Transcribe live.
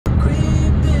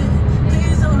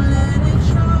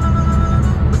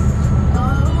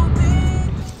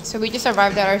So we just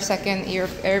arrived at our second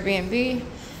Airbnb.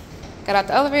 Got out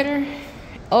the elevator.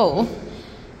 Oh,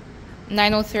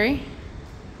 903.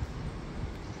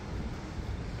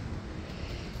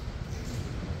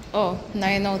 Oh,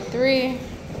 903.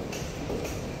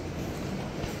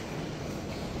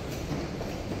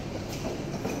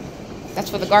 That's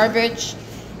for the garbage.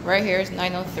 Right here is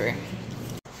 903.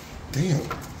 Damn.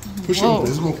 Push over.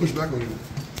 It's gonna push back on you.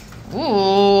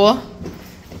 Ooh.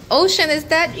 Ocean, is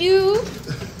that you?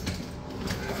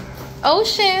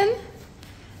 Ocean.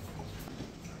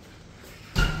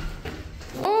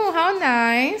 Oh, how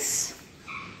nice.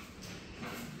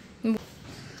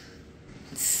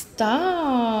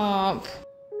 Stop.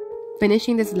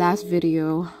 Finishing this last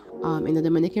video in the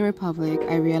Dominican Republic,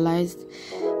 I realized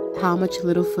how much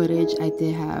little footage I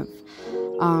did have.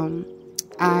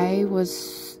 I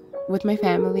was with my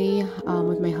family,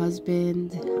 with my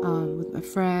husband, with my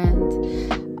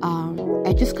friend.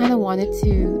 I just kind of wanted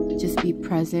to just be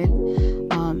present.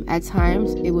 At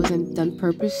times, it wasn't done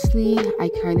purposely. I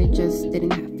kind of just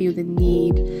didn't feel the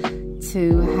need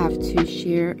to have to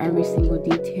share every single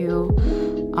detail.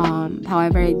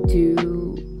 However, I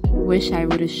do wish I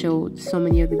would have showed so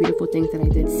many of the beautiful things that I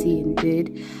did see and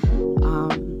did.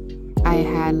 I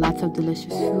had lots of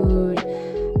delicious food.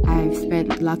 I've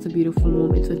spent lots of beautiful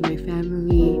moments with my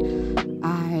family.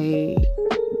 I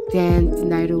danced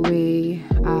night away.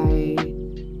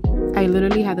 I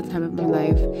literally had the time of my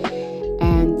life.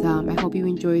 And I hope you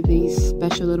enjoy these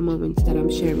special little moments that I'm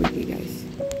sharing with you guys.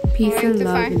 Peace and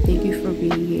love, and thank you for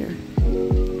being here.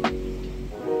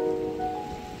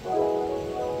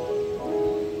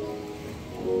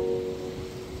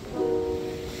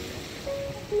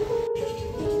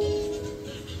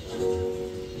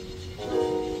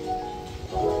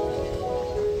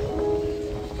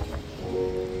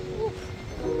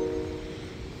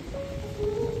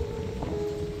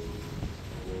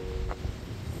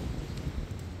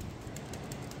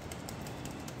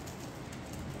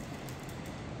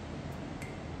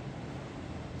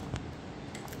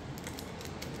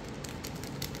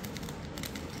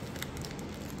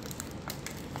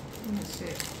 That's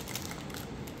it.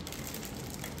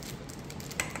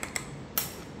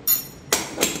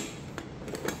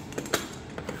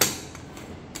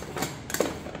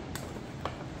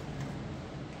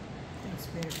 Thanks,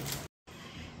 baby.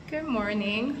 Good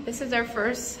morning. This is our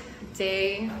first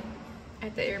day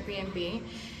at the Airbnb.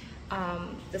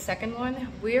 The second one,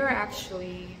 we're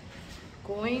actually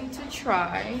going to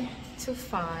try to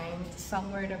find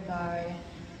somewhere to buy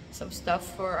some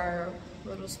stuff for our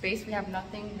little space. We have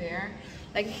nothing there.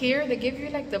 Like here, they give you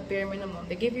like the bare minimum.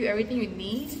 They give you everything you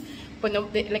need, but no,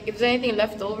 like if there's anything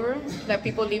left over that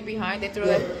people leave behind, they throw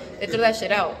that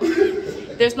shit out.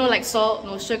 There's no like salt,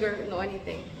 no sugar, no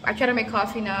anything. I try to make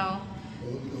coffee now,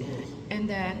 and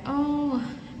then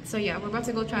so yeah, we're about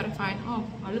to go try to find. Oh,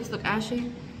 my lips look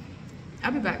ashy.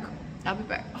 I'll be back. I'll be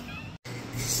back.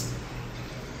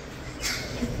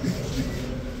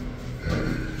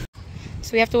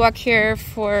 So we have to walk here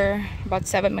for about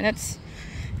 7 minutes,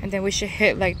 and then we should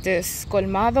hit like this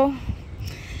colmado.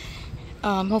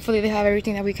 Hopefully they have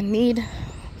everything that we can need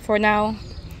for now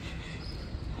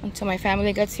until my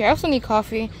family gets here. I also need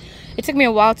coffee. It took me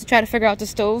a while to try to figure out the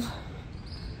stove,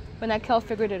 but Nakel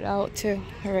figured it out too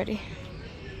already.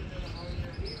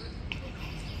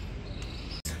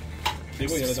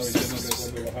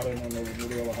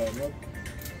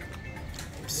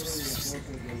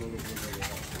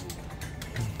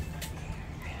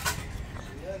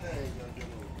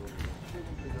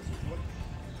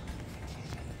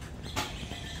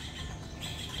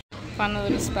 Found a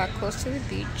little spot close to the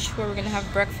beach where we're gonna have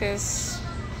breakfast.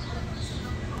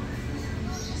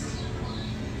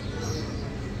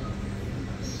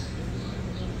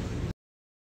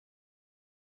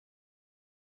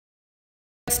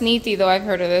 It's neaty though, I've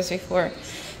heard of this before.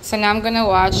 So now I'm gonna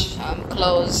wash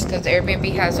clothes because the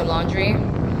Airbnb has a laundry.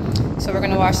 So we're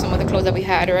gonna wash some of the clothes that we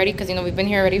had already because, you know, we've been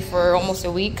here already for almost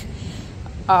a week.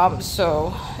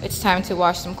 So it's time to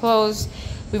wash some clothes.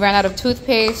 We ran out of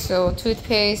toothpaste, so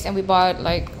toothpaste, and we bought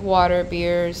like water,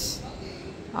 beers,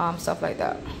 stuff like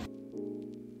that.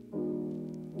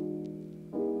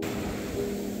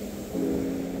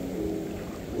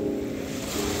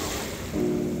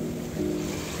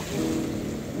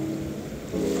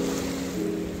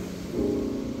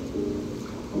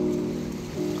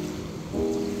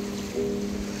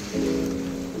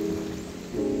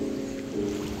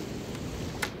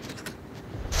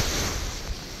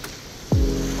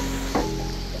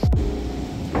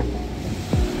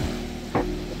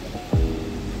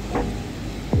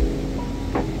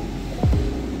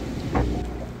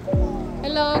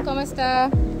 Hello, ¿cómo está?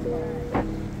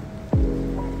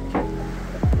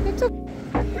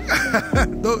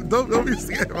 Don't be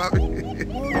scared, mami.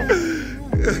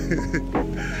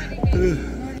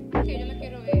 Okay, yo no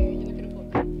quiero ver, yo no quiero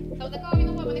foto. So the car, you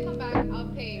know what, when they come back, I'll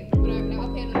pay. But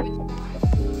I'll pay a little bit.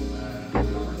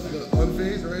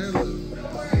 Unfazed right here.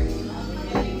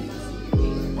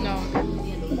 No.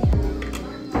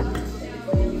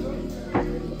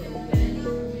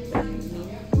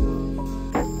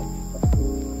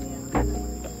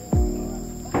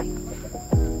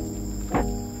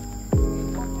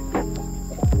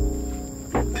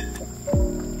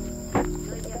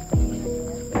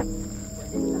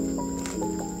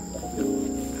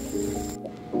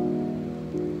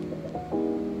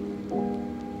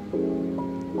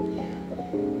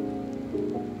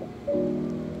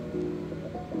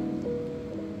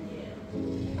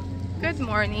 Good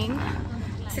morning.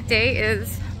 Today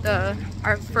is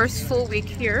our first full week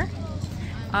here.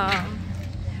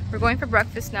 We're going for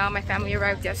breakfast now. My family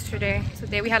arrived yesterday.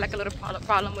 Today we had like a little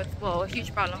problem with, well, a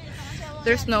huge problem.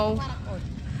 There's no,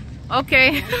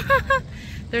 okay,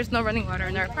 there's no running water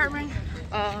in our apartment.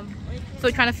 So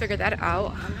we're trying to figure that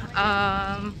out.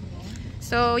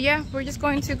 So yeah, we're just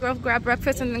going to grab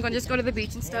breakfast and then just go to the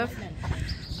beach and stuff.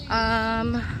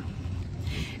 And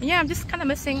yeah, I'm just kind of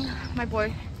missing my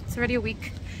boy. It's already a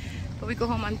week, but we go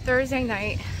home on Thursday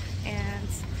night, and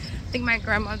I think my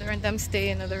grandmother and them stay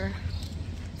another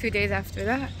few days after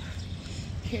that.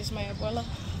 Here's my abuela.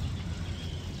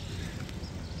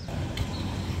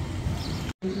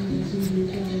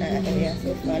 Le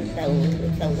hace falta un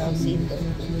restaurancito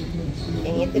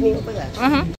en este mismo pedazo.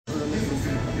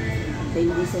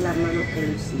 Bendice las manos que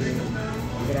lo hicieron.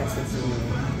 Gracias, Señor.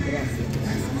 Gracias,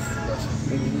 gracias.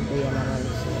 Bendito y alabado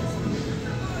sea.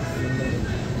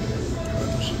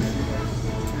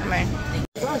 Amén.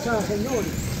 Pasa, Señor.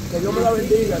 Que Dios me la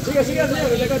bendiga. Sigue, señor,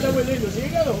 que te canta muy lindo.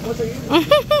 Síguelo, vamos a seguir.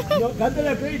 No, cántale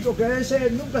el espíritu, que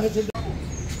ese nunca se siente.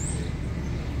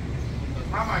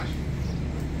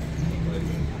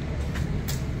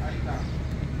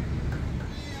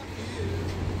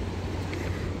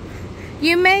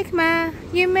 You make my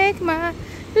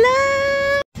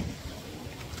love.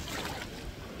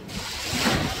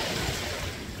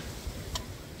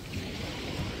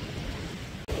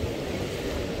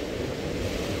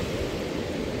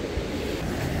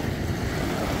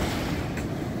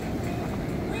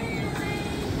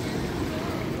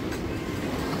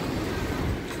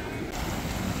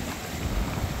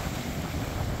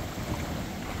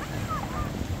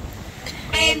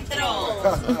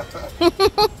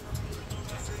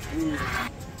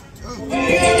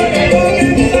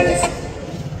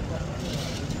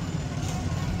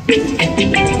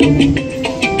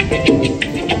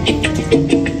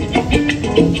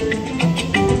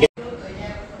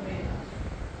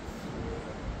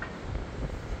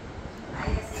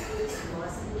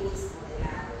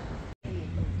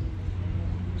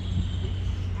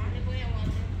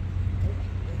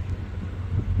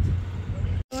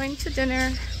 Going to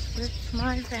dinner with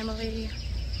my family.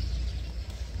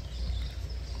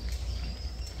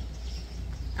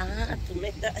 Ah, tú me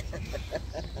estás.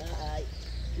 Ay,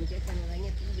 muchacha, no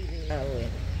dañes tu video. Ah, bueno.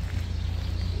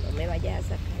 No me vayas a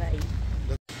sacar ahí.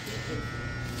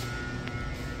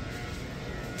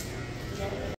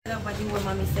 What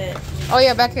mommy said. Oh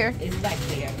yeah, back here. It's back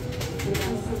there.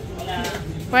 Hola.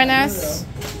 Buenas.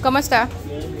 ¿Cómo está?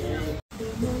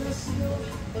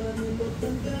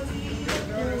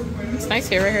 It's nice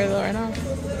here, right here though, right now.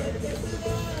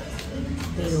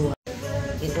 Pero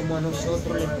que como a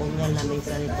nosotros le pongan la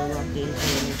mesa de todo aquel que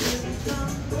lo necesita.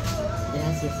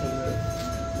 Gracias, Señor.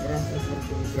 Gracias por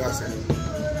tu vida. Gracias.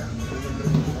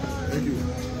 Thank you.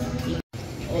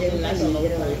 Es un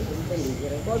peligro, es un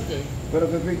peligro. ¿Por qué? Pero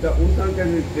que fíjate, un tanque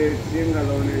de 100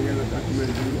 galones ya lo está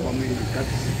convirtiendo a mí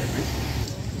casi 7 meses.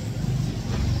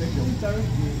 Un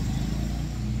tanque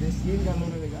de 100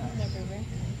 galones de gas.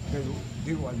 Pero,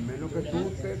 digo, al menos que tú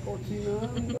estés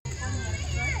cocinando.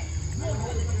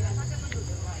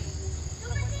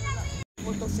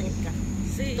 Foto cerca.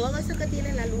 Sí. Todo eso que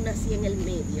tiene la luna así en el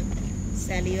medio,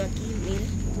 salió aquí, mira.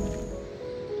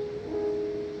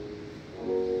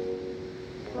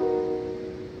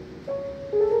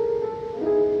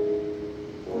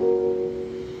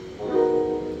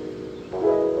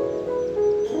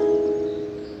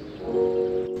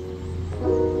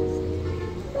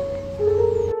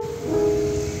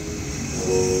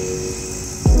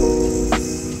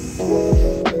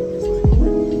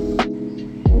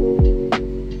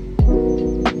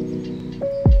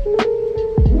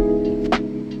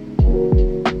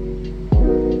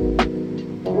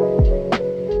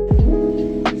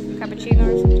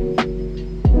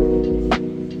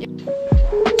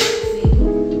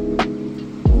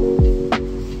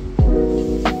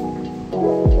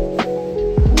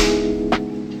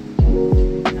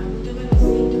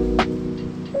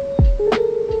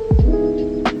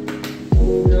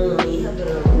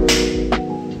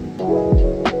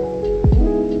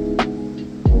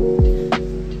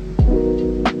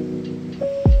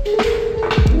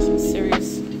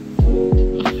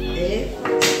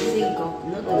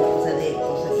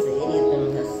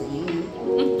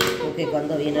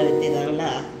 cuando viene a ver te dan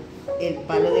el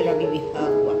palo de la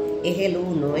bibijagua. Es el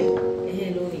uno, ¿eh? Es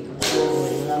el único.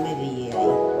 Bueno, dame 10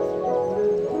 ahí.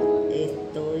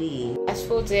 Estoy... Last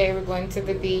full day, we're going to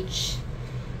the beach,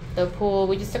 the pool.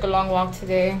 We just took a long walk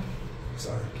today.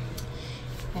 Sorry.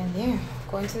 And yeah,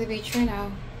 going to the beach right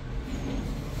now.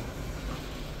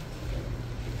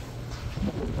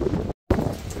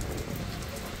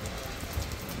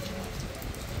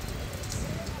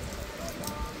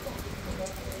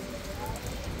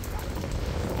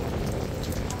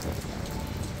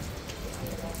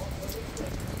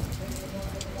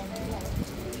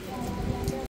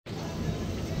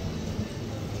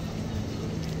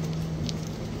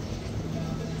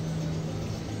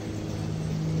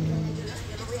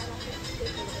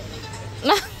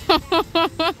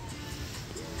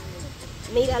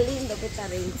 Mira lindo que está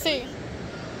dentro. Sí.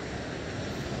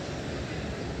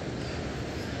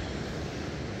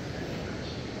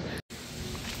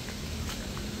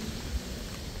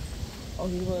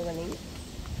 Olivo de vanilla.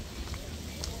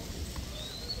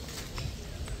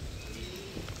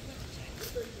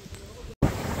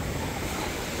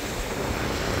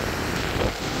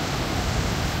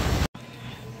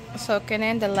 Soaking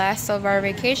in the last of our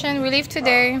vacation. We leave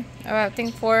today about I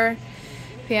think 4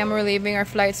 p.m. We're leaving. Our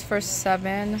flight's for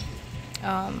 7.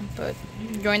 But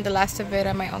enjoying the last of it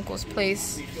at my uncle's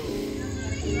place.